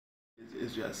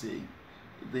as you are saying,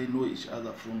 they know each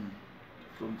other from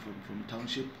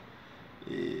township.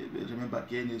 Remember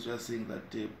again, as you are saying,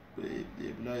 that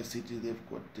Bulawayo City, they've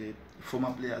got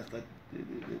former players that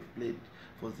they've played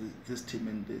for this team,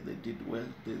 and they did well.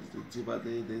 There's Ziba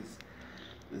there,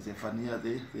 there's a Fania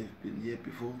there, they've been here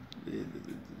before.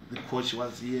 The coach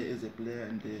was here as a player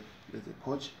and as a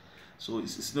coach. So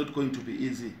it's not going to be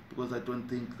easy, because I don't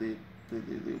think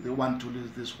they want to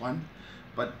lose this one.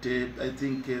 But I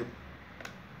think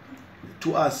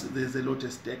to us, there's a lot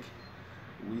at stake.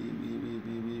 We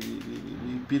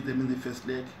beat them in the first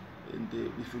leg, and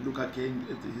if you look again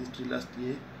at the history last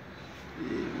year,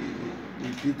 we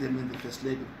beat them in the first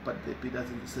leg, but they beat us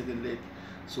in the second leg.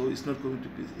 So it's not going to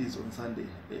be easy on Sunday.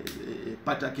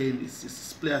 But again,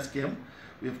 it's players' game.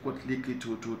 We have got likely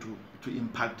to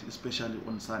impact, especially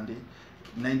on Sunday.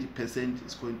 90%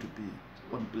 is going to be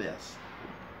on players.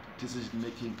 Decision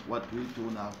making, what we do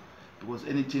now. Because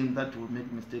any team that will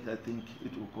make mistake, I think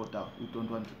it will go down. We don't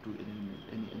want to do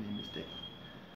any mistake.